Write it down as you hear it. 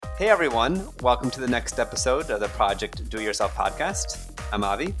Hey everyone, welcome to the next episode of the Project Do It Yourself podcast. I'm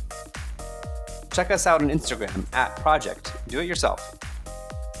Avi. Check us out on Instagram at Project Do It Yourself.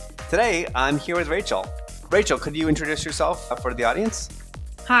 Today, I'm here with Rachel. Rachel, could you introduce yourself for the audience?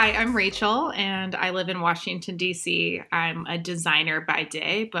 Hi, I'm Rachel, and I live in Washington, D.C. I'm a designer by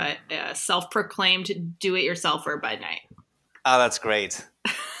day, but a self-proclaimed do-it-yourselfer by night. Oh, that's great.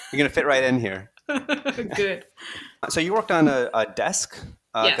 You're going to fit right in here. Good. So you worked on a desk,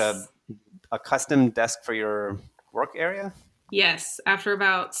 Yes. like a custom desk for your work area? Yes. After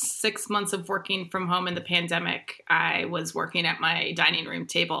about 6 months of working from home in the pandemic, I was working at my dining room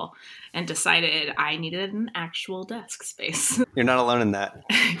table and decided I needed an actual desk space. You're not alone in that.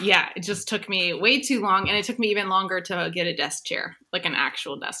 Yeah, it just took me way too long, and it took me even longer to get a desk chair, like an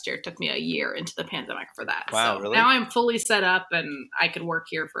actual desk chair. It took me a year into the pandemic for that. Wow, so really? Now I'm fully set up, and I could work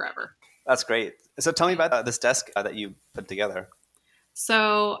here forever. That's great. So tell me about this desk that you put together.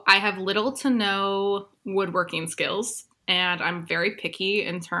 So I have little to no woodworking skills, and I'm very picky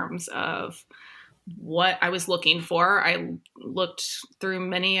in terms of what I was looking for. I looked through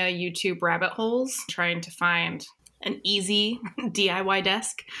many YouTube rabbit holes trying to find an easy DIY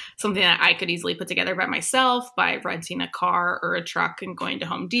desk, something that I could easily put together by myself by renting a car or a truck and going to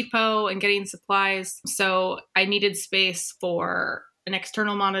Home Depot and getting supplies. So I needed space for an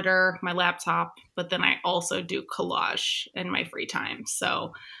external monitor, my laptop, but then I also do collage in my free time.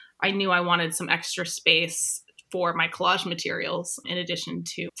 So I knew I wanted some extra space for my collage materials in addition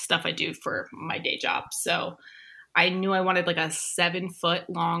to stuff I do for my day job. So I knew I wanted like a 7-foot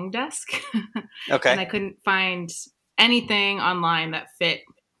long desk. Okay. And I couldn't find anything online that fit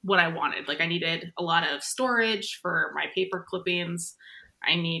what I wanted. Like I needed a lot of storage for my paper clippings.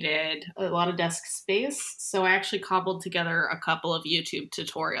 I needed a lot of desk space. So I actually cobbled together a couple of YouTube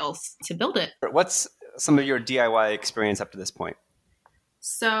tutorials to build it. What's some of your DIY experience up to this point?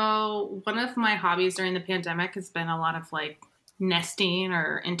 So one of my hobbies during the pandemic has been a lot of like nesting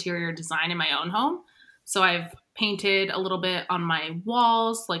or interior design in my own home. So I've painted a little bit on my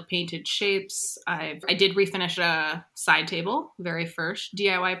walls, like painted shapes. I did refinish a side table. Very first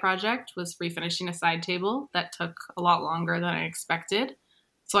DIY project was refinishing a side table. That took a lot longer than I expected.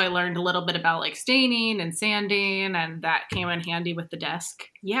 So I learned a little bit about like staining and sanding, and that came in handy with the desk.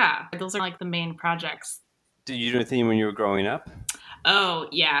 Yeah, those are like the main projects. Did you do anything when you were growing up? Oh,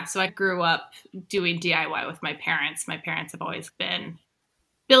 yeah. So I grew up doing DIY with my parents. My parents have always been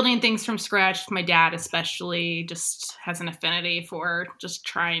building things from scratch. My dad especially just has an affinity for just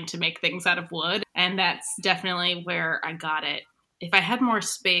trying to make things out of wood. And that's definitely where I got it. If I had more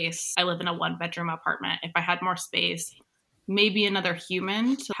space, I live in a 1-bedroom apartment. If I had more space, maybe another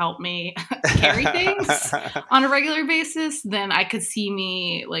human to help me carry things on a regular basis, then I could see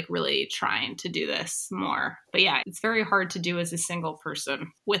me like really trying to do this more. But yeah, it's very hard to do as a single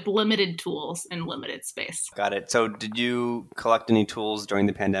person with limited tools and limited space. Got it. So did you collect any tools during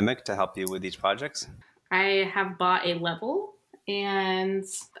the pandemic to help you with these projects? I have bought a level, and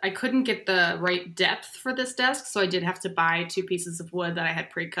I couldn't get the right depth for this desk, so I did have to buy 2 pieces of wood that I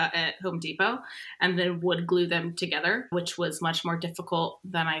had pre-cut at Home Depot and then wood glue them together, which was much more difficult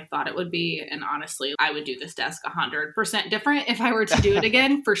than I thought it would be. And honestly, I would do this desk 100% different if I were to do it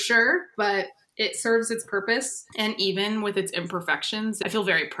again, for sure. But it serves its purpose, and even with its imperfections, I feel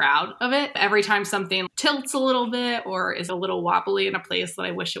very proud of it. Every time something tilts a little bit or is a little wobbly in a place that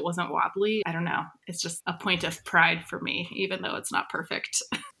I wish it wasn't wobbly, I don't know. It's just a point of pride for me, even though it's not perfect.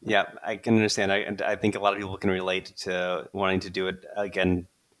 Yeah, I can understand. I think a lot of people can relate to wanting to do it, again,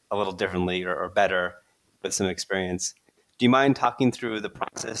 a little differently or better with some experience. Do you mind talking through the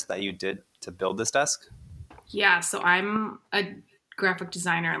process that you did to build this desk? Yeah, so I'm a graphic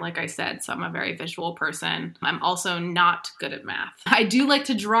designer, like I said, so I'm a very visual person. I'm also not good at math. I do like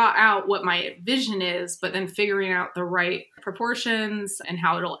to draw out what my vision is, but then figuring out the right proportions and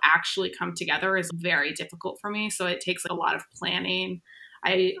how it'll actually come together is very difficult for me. So it takes a lot of planning.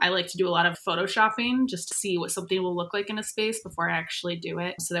 I like to do a lot of photoshopping just to see what something will look like in a space before I actually do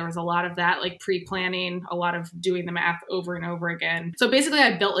it. So there was a lot of that, like pre-planning, a lot of doing the math over and over again. So basically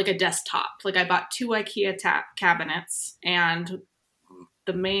I built like a desktop. Like I bought 2 IKEA cabinets, and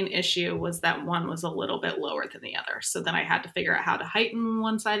the main issue was that one was a little bit lower than the other. So then I had to figure out how to heighten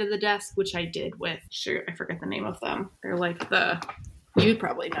one side of the desk, which I did with, I forget the name of them. They're like you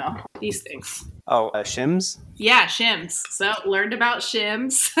probably know these things. Oh, shims? Yeah, shims. So learned about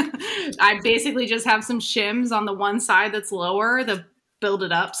shims. I basically just have some shims on the one side that's lower, the build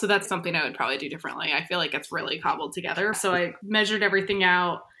it up. So that's something I would probably do differently. I feel like it's really cobbled together. So I measured everything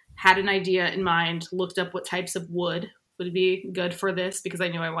out, had an idea in mind, looked up what types of wood would be good for this because I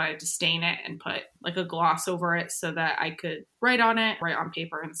knew I wanted to stain it and put like a gloss over it so that I could write on it, write on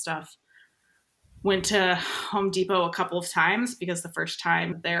paper and stuff. Went to Home Depot a couple of times because the first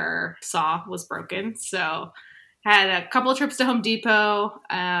time their saw was broken. So had a couple of trips to Home Depot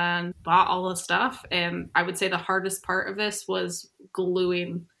and bought all the stuff. And I would say the hardest part of this was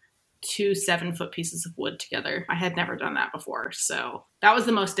gluing 2 7-foot pieces of wood together. I had never done that before. So that was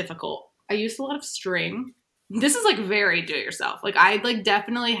the most difficult. I used a lot of string. This is like very do-it-yourself. Like I like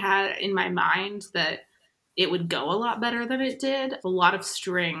definitely had in my mind that it would go a lot better than it did. A lot of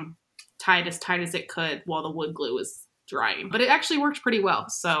string tied as it could while the wood glue was drying. But it actually worked pretty well.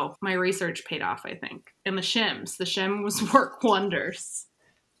 So my research paid off, I think. And the shim was work wonders.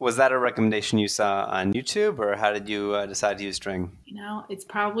 Was that a recommendation you saw on YouTube, or how did you decide to use string? It's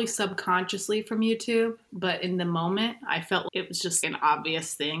probably subconsciously from YouTube, but in the moment, I felt it was just an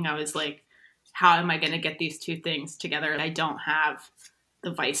obvious thing. I was like, how am I going to get these two things together? I don't have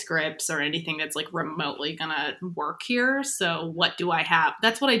the vice grips or anything that's like remotely going to work here. So what do I have?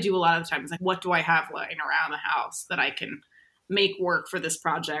 That's what I do a lot of the time. It's like, what do I have lying around the house that I can make work for this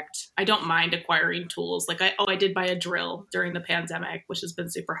project? I don't mind acquiring tools. Like I did buy a drill during the pandemic, which has been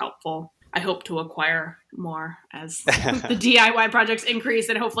super helpful. I hope to acquire more as the DIY projects increase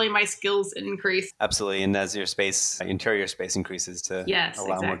and hopefully my skills increase. Absolutely. And as your interior space increases to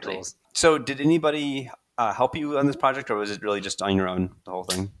allow more tools. So did anybody help you on this project, or was it really just on your own, the whole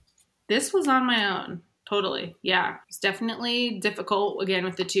thing? This was on my own. Totally. Yeah. It's definitely difficult, again,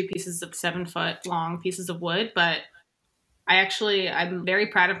 with the 2 pieces of 7-foot long pieces of wood, but I'm very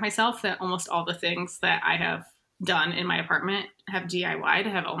proud of myself that almost all the things that I have done in my apartment have DIY'd,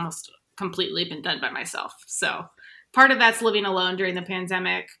 have almost completely been done by myself. So part of that's living alone during the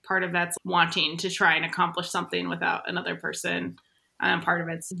pandemic. Part of that's wanting to try and accomplish something without another person. And part of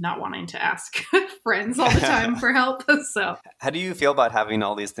it's not wanting to ask friends all the time for help. So how do you feel about having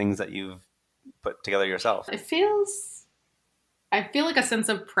all these things that you've put together yourself? I feel like a sense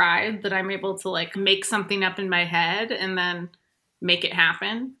of pride that I'm able to like make something up in my head and then make it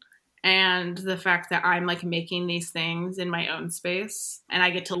happen. And the fact that I'm like making these things in my own space and I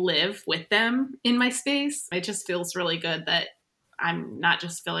get to live with them in my space. It just feels really good that I'm not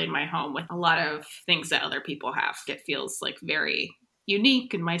just filling my home with a lot of things that other people have. It feels like very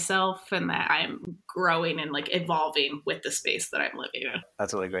unique in myself and that I'm growing and like evolving with the space that I'm living in.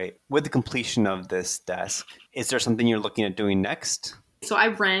 That's really great. With the completion of this desk, is there something you're looking at doing next? So I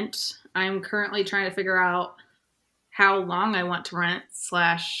rent. I'm currently trying to figure out how long I want to rent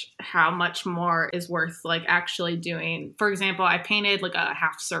 / how much more is worth like actually doing. For example, I painted like a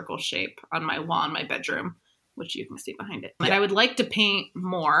half circle shape on my wall in my bedroom, which you can see behind it. And I would like to paint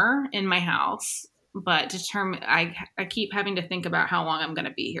more in my house, but I keep having to think about how long I'm going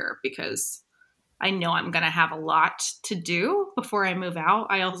to be here because I know I'm going to have a lot to do before I move out.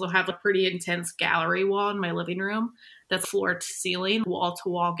 I also have a pretty intense gallery wall in my living room that's floor to ceiling, wall to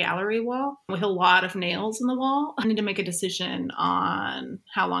wall gallery wall with a lot of nails in the wall. I need to make a decision on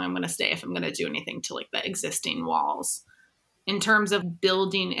how long I'm going to stay, if I'm going to do anything to like the existing walls. In terms of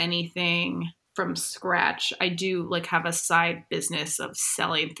building anything from scratch, I do like have a side business of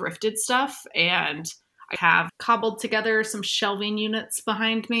selling thrifted stuff, and I have cobbled together some shelving units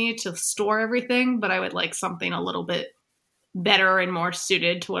behind me to store everything, but I would like something a little bit better and more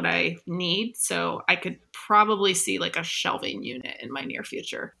suited to what I need. So I could probably see like a shelving unit in my near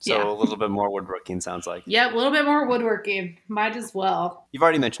future. So a little bit more woodworking sounds like. Yeah, a little bit more woodworking. Might as well. You've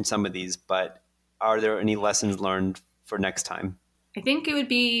already mentioned some of these, but are there any lessons learned for next time? I think it would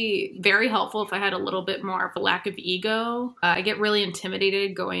be very helpful if I had a little bit more of a lack of ego. I get really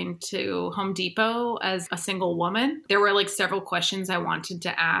intimidated going to Home Depot as a single woman. There were like several questions I wanted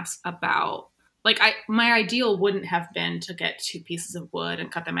to ask about, my ideal wouldn't have been to get 2 pieces of wood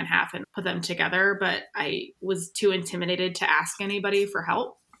and cut them in half and put them together, but I was too intimidated to ask anybody for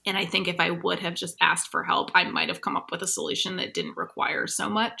help. And I think if I would have just asked for help, I might have come up with a solution that didn't require so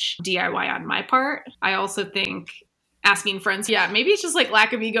much DIY on my part. I also think asking friends, maybe it's just like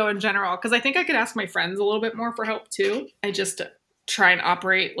lack of ego in general, because I think I could ask my friends a little bit more for help too. I just try and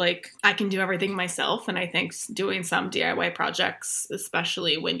operate like I can do everything myself. And I think doing some DIY projects,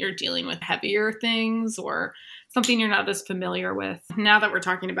 especially when you're dealing with heavier things or something you're not as familiar with. Now that we're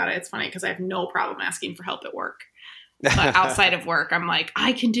talking about it, it's funny because I have no problem asking for help at work. But outside of work, I'm like,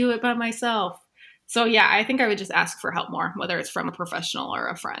 I can do it by myself. So yeah, I think I would just ask for help more, whether it's from a professional or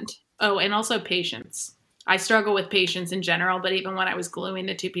a friend. Oh, and also patience. I struggle with patience in general, but even when I was gluing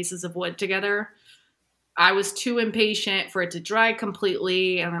the 2 pieces of wood together, I was too impatient for it to dry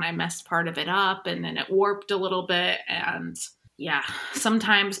completely, and then I messed part of it up, and then it warped a little bit, and Yeah,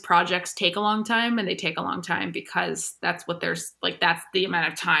 sometimes projects take a long time, and they take a long time because that's the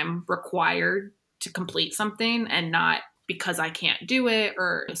amount of time required to complete something, and not because I can't do it.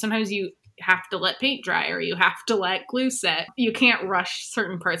 Or sometimes you have to let paint dry, or you have to let glue set. You can't rush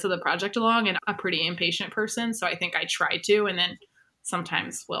certain parts of the project along, and I'm a pretty impatient person, so I think I try to, and then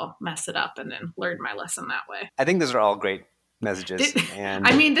sometimes we'll mess it up and then learn my lesson that way. I think those are all great messages.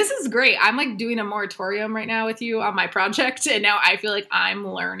 I mean, this is great. I'm like doing a moratorium right now with you on my project, and now I feel like I'm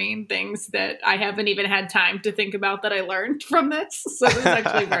learning things that I haven't even had time to think about that I learned from this. So this is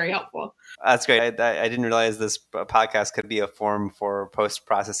actually very helpful. That's great. I didn't realize this podcast could be a forum for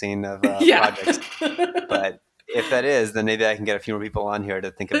post-processing of projects. But if that is, then maybe I can get a few more people on here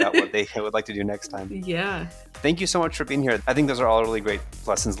to think about what they would like to do next time. Yeah. Thank you so much for being here. I think those are all really great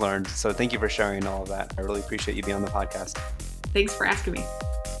lessons learned. So thank you for sharing all of that. I really appreciate you being on the podcast. Thanks for asking me.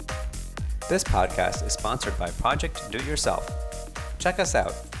 This podcast is sponsored by Project Do It Yourself. Check us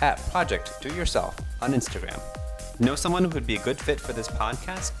out at Project Do It Yourself on Instagram. Know someone who would be a good fit for this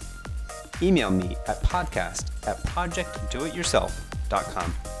podcast? Email me at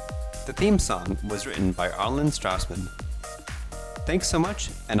podcast@projectdoityourself.com. The theme song was written by Arlen Straussman. Thanks so much,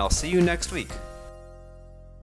 and I'll see you next week.